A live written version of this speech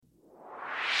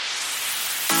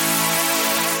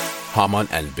Hamann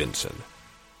and Benson,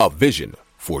 a vision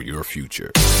for your future.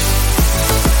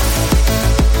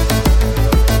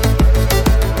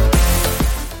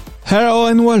 Hello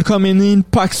and welcome in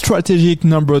Impact Strategic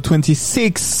number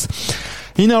 26.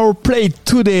 In our plate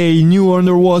today, new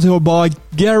underwater bike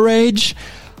garage,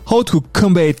 how to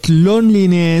combat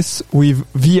loneliness with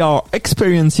VR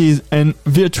experiences and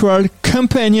virtual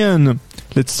companion.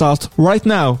 Let's start right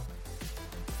now.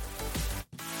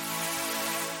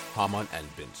 Hamann and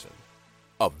Benson,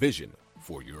 a vision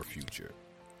for your future.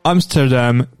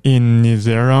 Amsterdam in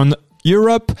Netherlands,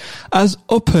 Europe has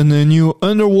opened a new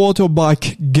underwater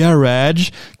bike garage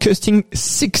costing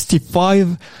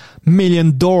 $65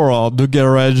 million. The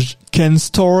garage can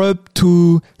store up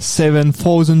to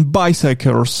 7,000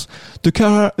 bicycles.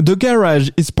 The garage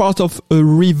is part of a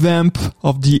revamp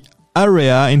of the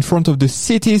area in front of the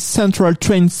city's central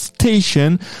train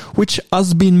station, which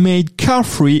has been made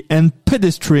car-free and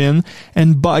pedestrian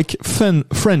and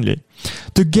bike-friendly.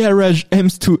 The garage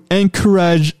aims to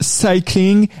encourage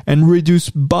cycling and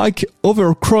reduce bike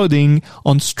overcrowding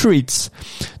on streets.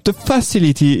 The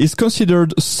facility is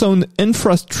considered a sound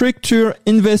infrastructure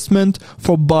investment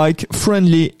for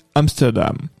bike-friendly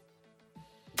Amsterdam.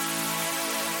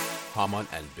 Hamann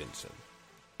and Benson,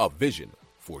 a vision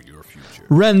for your future.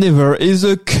 Rendeavor is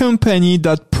a company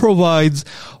that provides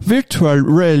virtual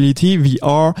reality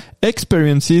VR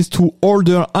experiences to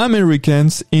older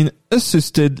Americans in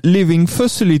assisted living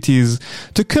facilities.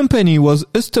 The company was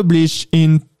established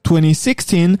in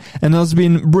 2016 and has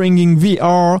been bringing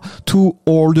VR to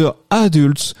older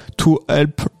adults to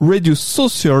help reduce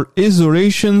social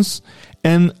isolations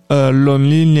and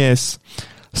loneliness.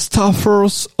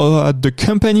 Staffers at the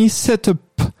company set up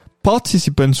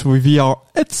participants with VR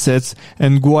headsets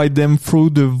and guide them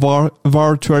through the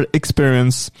virtual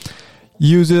experience.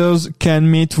 Users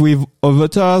can meet with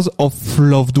avatars of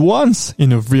loved ones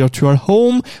in a virtual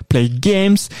home, play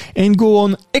games, and go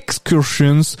on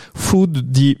excursions through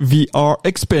the VR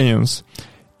experience.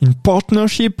 In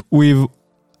partnership with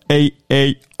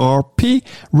AARP,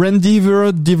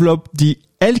 Rendeavor developed the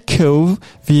Alcove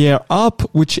VR app,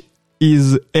 which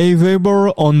is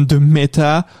available on the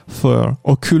Meta for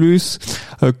Oculus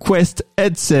Quest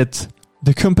headset.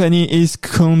 The company is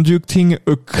conducting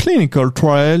a clinical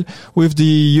trial with the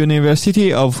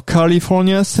University of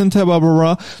California, Santa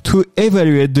Barbara to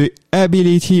evaluate the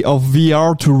ability of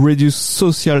VR to reduce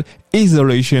social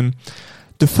isolation.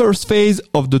 The first phase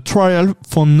of the trial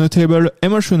found notable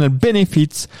emotional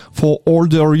benefits for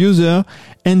older users,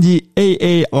 and the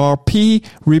AARP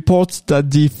reports that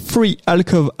the free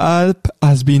Alcove app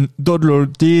has been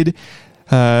downloaded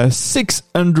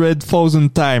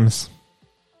 600,000 times.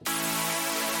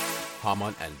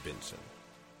 Hamann and Benson,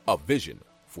 a vision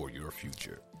for your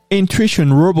future.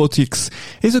 Intuition Robotics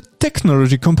is a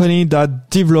technology company that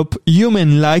develops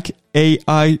human-like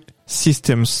AI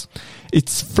systems.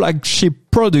 Its flagship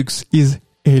product is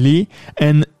Ellie,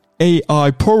 an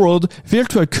AI-powered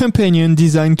virtual companion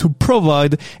designed to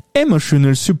provide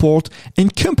emotional support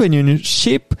and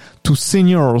companionship to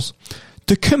seniors.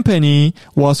 The company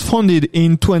was founded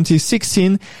in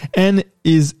 2016 and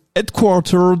is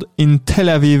headquartered in Tel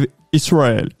Aviv,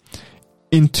 Israel.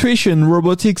 Intuition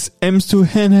Robotics aims to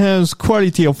enhance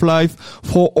quality of life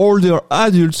for older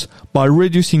adults by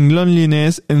reducing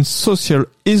loneliness and social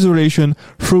isolation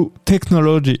through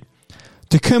technology.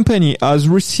 The company has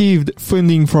received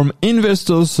funding from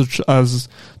investors such as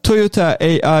Toyota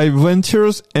AI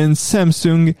Ventures and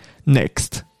Samsung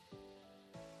Next.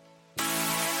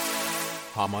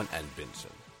 Hamann and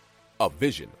Benson, a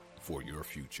vision for your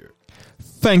future.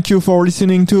 Thank you for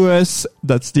listening to us.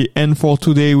 That's the end for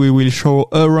today. We will show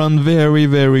around very,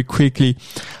 very quickly.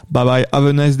 Bye-bye. Have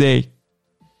a nice day.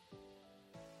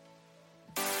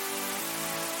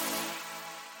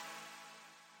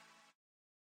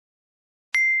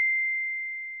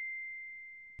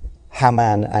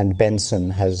 Hamann and Benson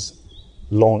has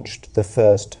launched the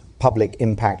first public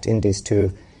impact index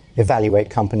to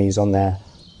evaluate companies on their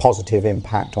positive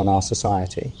impact on our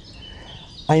society.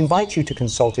 I invite you to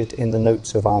consult it in the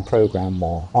notes of our program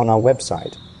or on our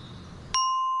website.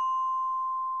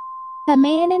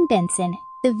 Hamann and Benson,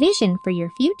 the vision for your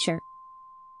future.